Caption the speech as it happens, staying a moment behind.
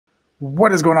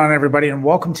What is going on, everybody, and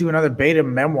welcome to another Beta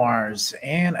Memoirs.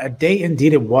 And a day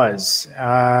indeed it was.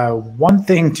 One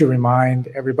thing to remind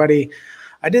everybody,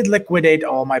 I did liquidate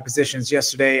all my positions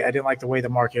yesterday. I didn't like the way the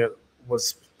market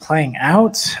was playing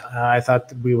out. I thought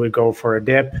that we would go for a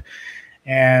dip.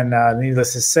 And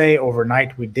needless to say,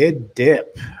 overnight we did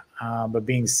dip. But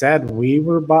being said, we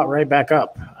were bought right back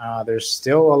up. There's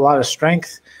still a lot of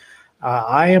strength.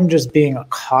 I am just being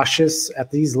cautious at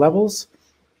these levels.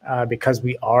 Because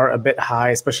we are a bit high,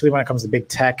 especially when it comes to big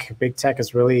tech. Big tech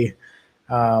has really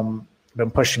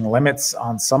been pushing limits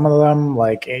on some of them,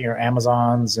 like your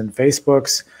Amazons and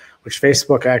Facebooks, which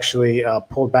Facebook actually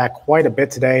pulled back quite a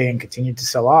bit today and continued to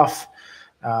sell off.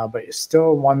 But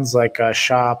still ones like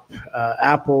Shop,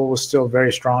 Apple was still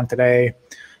very strong today.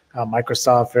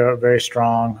 Microsoft, very, very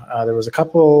strong. There was a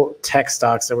couple tech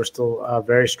stocks that were still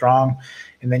very strong.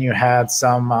 And then you had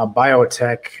some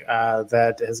biotech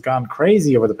that has gone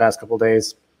crazy over the past couple of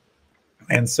days.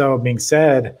 And so being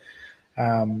said,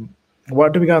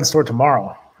 what do we got in store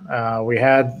tomorrow? We've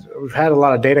had a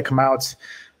lot of data come out.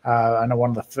 I know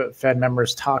one of the Fed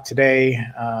members talked today.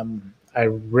 I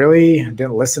really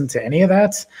didn't listen to any of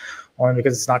that, only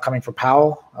because it's not coming from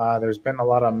Powell. There's been a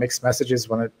lot of mixed messages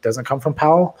when it doesn't come from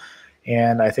Powell.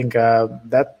 And I think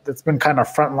that's been kind of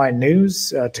frontline news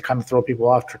to kind of throw people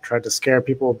off, to try to scare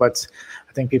people. But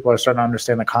I think people are starting to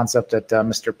understand the concept that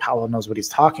Mr. Powell knows what he's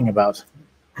talking about.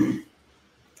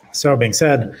 So being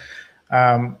said,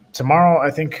 tomorrow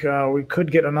I think we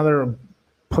could get another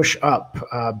push up.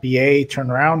 BA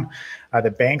turned around. The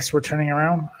banks were turning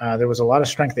around. There was a lot of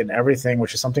strength in everything,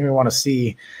 which is something we want to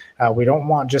see. We don't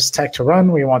want just tech to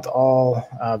run. We want all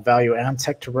value and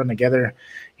tech to run together.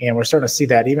 And we're starting to see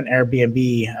that. Even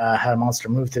Airbnb had a monster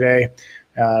move today.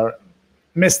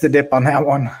 Missed the dip on that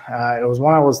one. It was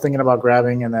one I was thinking about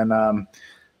grabbing, and then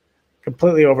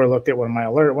completely overlooked it when my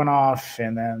alert went off.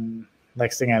 And then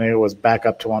next thing I knew, it was back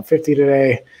up to 150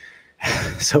 today.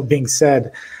 So being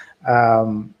said,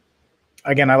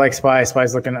 again, I like SPY.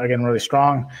 SPY's looking, again, really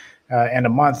strong. End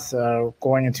of month,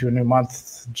 going into a new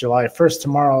month, July 1st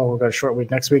tomorrow. We've got a short week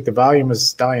next week. The volume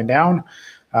is dying down.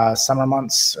 Summer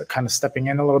months kind of stepping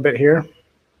in a little bit here.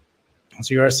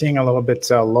 So you are seeing a little bit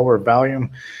lower volume,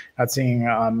 not seeing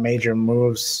major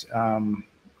moves. I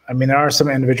mean, there are some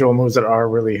individual moves that are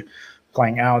really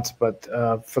playing out, but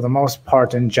for the most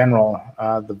part, in general,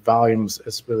 the volumes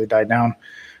is really died down.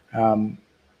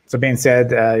 So being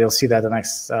said, you'll see that the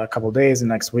next couple of days and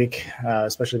next week,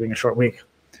 especially being a short week.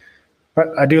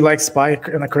 But I do like SPY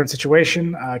in the current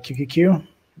situation. QQQ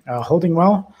holding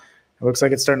well. It looks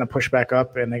like it's starting to push back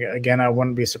up. And again, I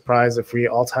wouldn't be surprised if we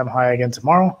all-time high again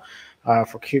tomorrow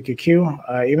for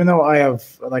QQQ. Even though I have,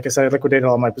 like I said, I liquidated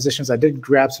all my positions, I did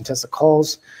grab some Tesla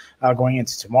calls going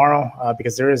into tomorrow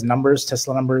because there is numbers,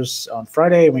 Tesla numbers on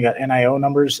Friday. And we got NIO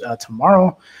numbers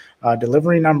tomorrow,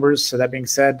 delivery numbers. So that being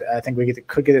said, I think we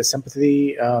could get a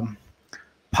sympathy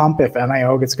pump if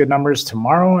NIO gets good numbers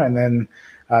tomorrow. And then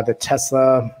the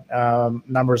Tesla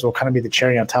numbers will kind of be the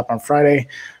cherry on top on Friday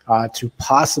to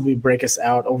possibly break us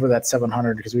out over that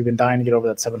 700, because we've been dying to get over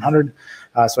that 700.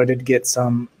 So I did get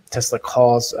some Tesla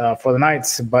calls for the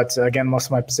nights, but again, most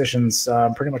of my positions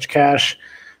pretty much cash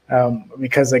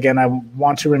because again, I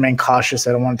want to remain cautious.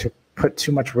 I don't want to put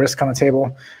too much risk on the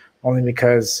table, only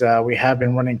because we have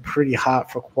been running pretty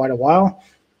hot for quite a while.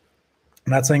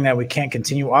 I'm not saying that we can't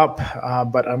continue up,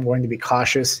 but I'm going to be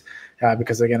cautious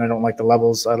because, again, I don't like the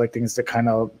levels. I like things to kind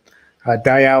of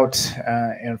die out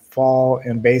and fall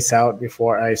and base out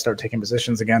before I start taking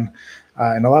positions again.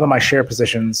 And a lot of my share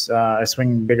positions, I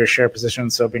swing bigger share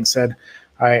positions. So being said,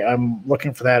 I'm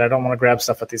looking for that. I don't want to grab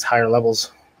stuff at these higher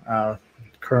levels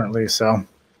currently. So,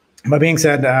 but being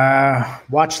said,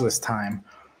 watch list time.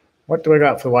 What do I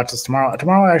got for the watch list tomorrow?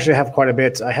 Tomorrow I actually have quite a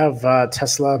bit. I have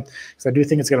Tesla, because I do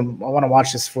think I want to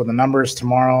watch this for the numbers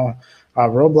tomorrow.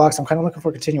 Roblox, I'm kind of looking for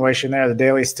a continuation there. The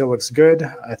daily still looks good.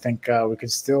 I think we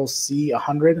could still see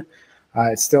 100.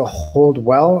 It still held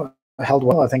well.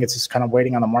 I think it's just kind of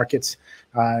waiting on the market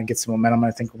and get some momentum.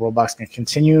 I think Roblox can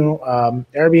continue.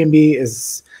 Airbnb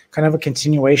is kind of a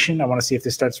continuation. I want to see if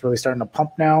this starting to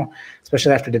pump now,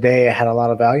 especially after today. I had a lot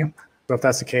of value. So if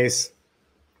that's the case,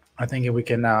 I think if we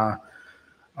can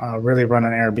really run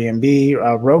an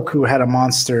Airbnb. Roku had a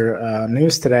monster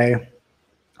news today.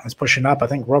 It's pushing up. I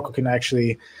think Roku can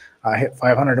actually hit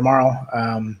 500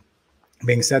 tomorrow.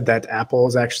 Being said that Apple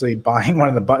is actually buying one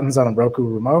of the buttons on a Roku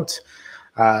remote.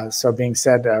 So being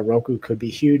said, Roku could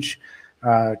be huge.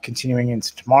 Continuing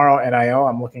into tomorrow, NIO,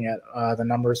 I'm looking at the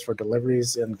numbers for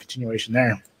deliveries and continuation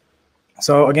there.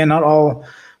 So again, not all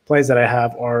plays that I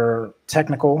have are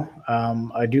technical.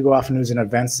 I do go off news and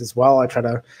events as well. I try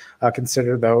to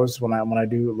consider those when I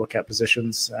do look at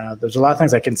positions. There's a lot of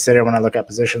things I consider when I look at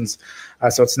positions.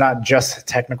 So it's not just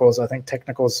technicals. I think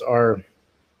technicals are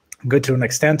good to an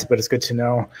extent, but it's good to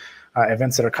know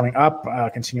events that are coming up,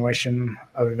 continuation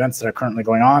of events that are currently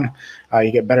going on.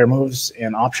 You get better moves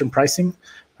in option pricing.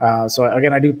 So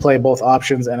again, I do play both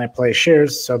options and I play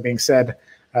shares. So being said,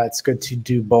 it's good to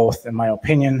do both, in my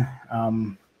opinion.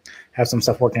 Have some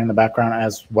stuff working in the background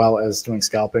as well as doing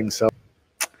scalping. So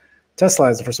Tesla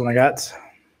is the first one I got.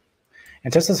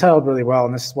 And Tesla's held really well,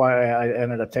 and this is why I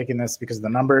ended up taking this, because of the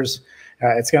numbers.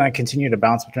 It's going to continue to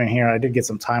bounce between here. I did get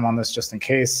some time on this just in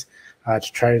case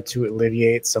to try to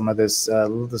alleviate some of this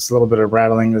this little bit of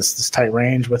rattling, this tight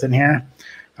range within here.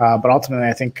 But ultimately,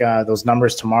 I think those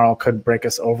numbers tomorrow could break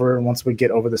us over. Once we get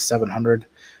over the 700,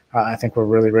 I think we're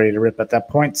really ready to rip at that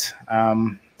point.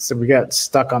 So we got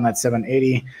stuck on that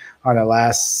 780 on the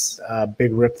last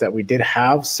big rip that we did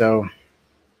have. So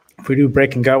if we do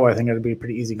break and go, I think it'll be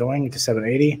pretty easy going to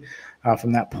 780.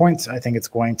 From that point, I think it's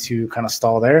going to kind of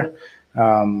stall there.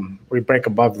 We break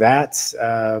above that.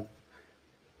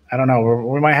 I don't know.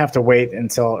 We might have to wait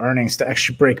until earnings to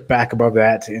actually break back above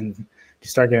that and to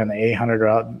start getting the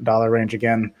 $800 range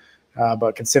again.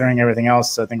 But considering everything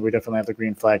else, I think we definitely have the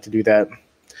green flag to do that.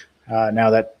 Now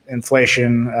that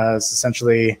inflation is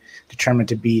essentially determined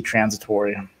to be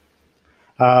transitory.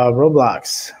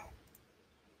 Roblox.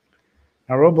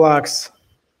 Now, Roblox,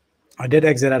 I did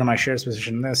exit out of my shares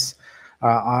position in this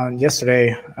on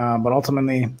yesterday, but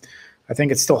ultimately, I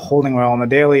think it's still holding well. On the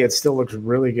daily, it still looks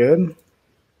really good.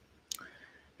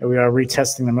 We are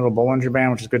retesting the middle Bollinger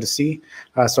Band, which is good to see.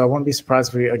 So I wouldn't be surprised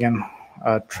if we, again,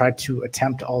 try to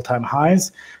attempt all-time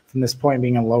highs from this point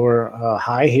being a lower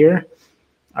high here.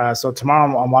 So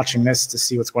tomorrow I'm watching this to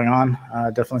see what's going on.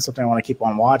 Definitely something I want to keep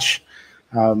on watch.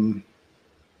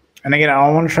 And again, I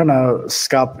want to try to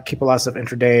scalp, keep a lot of stuff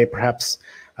intraday, perhaps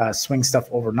swing stuff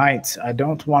overnight. I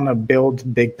don't want to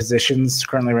build big positions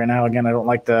currently right now. Again, I don't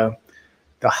like the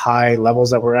high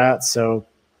levels that we're at. So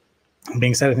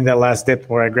being said, I think that last dip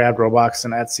where I grabbed Roblox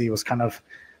and Etsy was kind of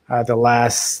the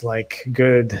last like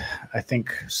good, I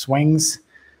think, swings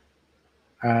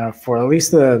for at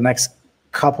least the next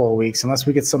couple of weeks, unless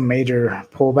we get some major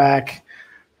pullback.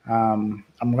 I'm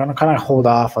going to kind of hold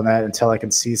off on that until I can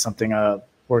see something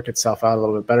work itself out a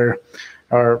little bit better,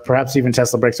 or perhaps even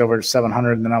Tesla breaks over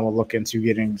 700, and then I will look into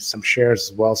getting some shares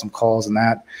as well, some calls and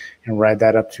that, and ride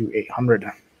that up to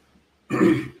 800.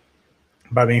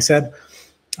 That being said,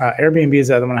 Airbnb is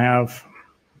the other one I have.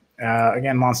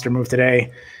 Again, monster move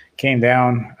today, came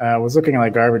down, was looking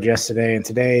like garbage yesterday, and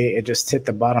today it just hit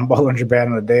the bottom Bollinger Band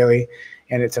on the daily,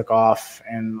 and it took off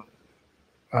and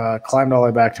climbed all the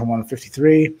way back to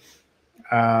 153.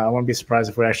 I wouldn't be surprised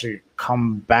if we actually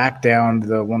come back down to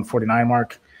the 149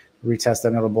 mark, retest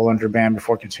that middle Bollinger Band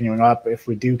before continuing up, if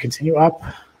we do continue up.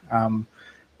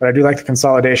 But I do like the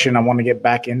consolidation. I want to get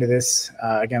back into this.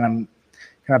 Again, I'm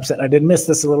kind of upset I did miss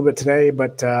this a little bit today,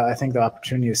 but I think the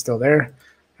opportunity is still there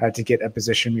to get a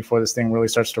position before this thing really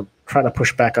starts to try to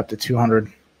push back up to 200.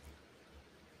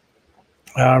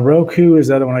 ROKU is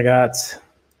the other one I got.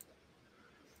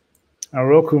 A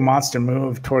ROKU monster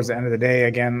move towards the end of the day,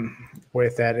 again,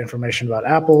 with that information about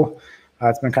Apple.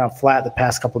 It's been kind of flat the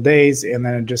past couple of days, and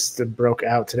then it just broke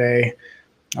out today.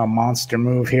 A monster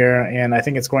move here, and I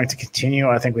think it's going to continue.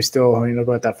 I think we still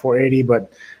go at that 480,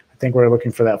 but I think we're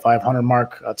looking for that 500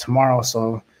 mark tomorrow.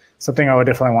 So something I would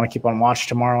definitely want to keep on watch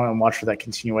tomorrow and watch for that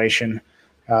continuation,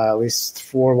 at least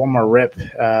for one more rip.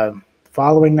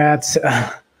 Following that,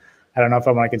 I don't know if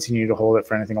I want to continue to hold it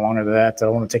for anything longer than that. I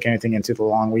don't want to take anything into the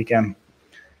long weekend.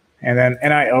 And then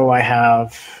NIO, I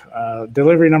have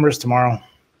delivery numbers tomorrow.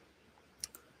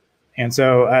 And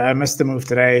so I missed the move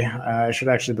today. I should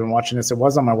have actually been watching this. It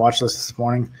was on my watch list this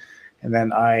morning, and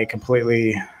then I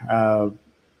completely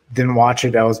didn't watch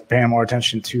it. I was paying more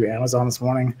attention to Amazon this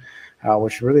morning,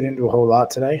 which really didn't do a whole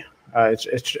lot today.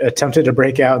 It attempted to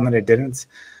break out, and then it didn't.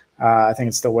 I think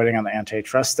it's still waiting on the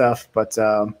antitrust stuff, but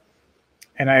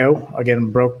NIO,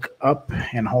 again, broke up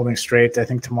and holding straight. I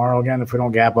think tomorrow, again, if we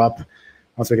don't gap up,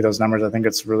 once we get those numbers, I think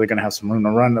it's really going to have some room to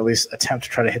run, at least attempt to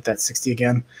try to hit that 60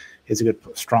 again. Is a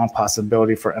good, strong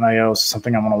possibility for NIO,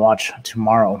 something I'm going to watch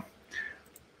tomorrow.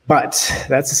 But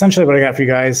that's essentially what I got for you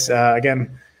guys.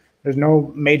 Again, there's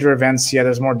no major events yet.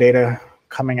 There's more data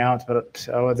coming out, but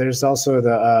there's also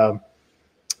the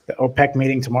OPEC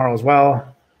meeting tomorrow as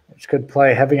well, which could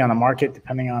play heavy on the market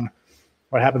depending on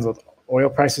what happens with oil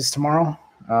prices tomorrow.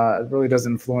 It really does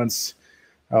influence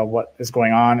what is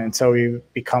going on until we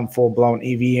become full-blown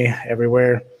EV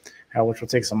everywhere, which will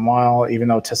take some while, even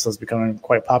though Tesla is becoming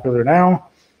quite popular now.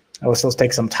 It will still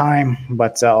take some time,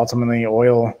 but ultimately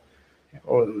oil,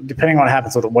 depending on what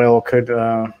happens with oil, could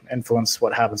influence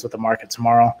what happens with the market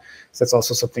tomorrow. So that's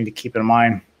also something to keep in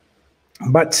mind.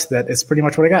 But that is pretty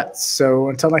much what I got. So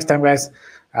until next time, guys,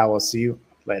 I will see you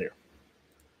later.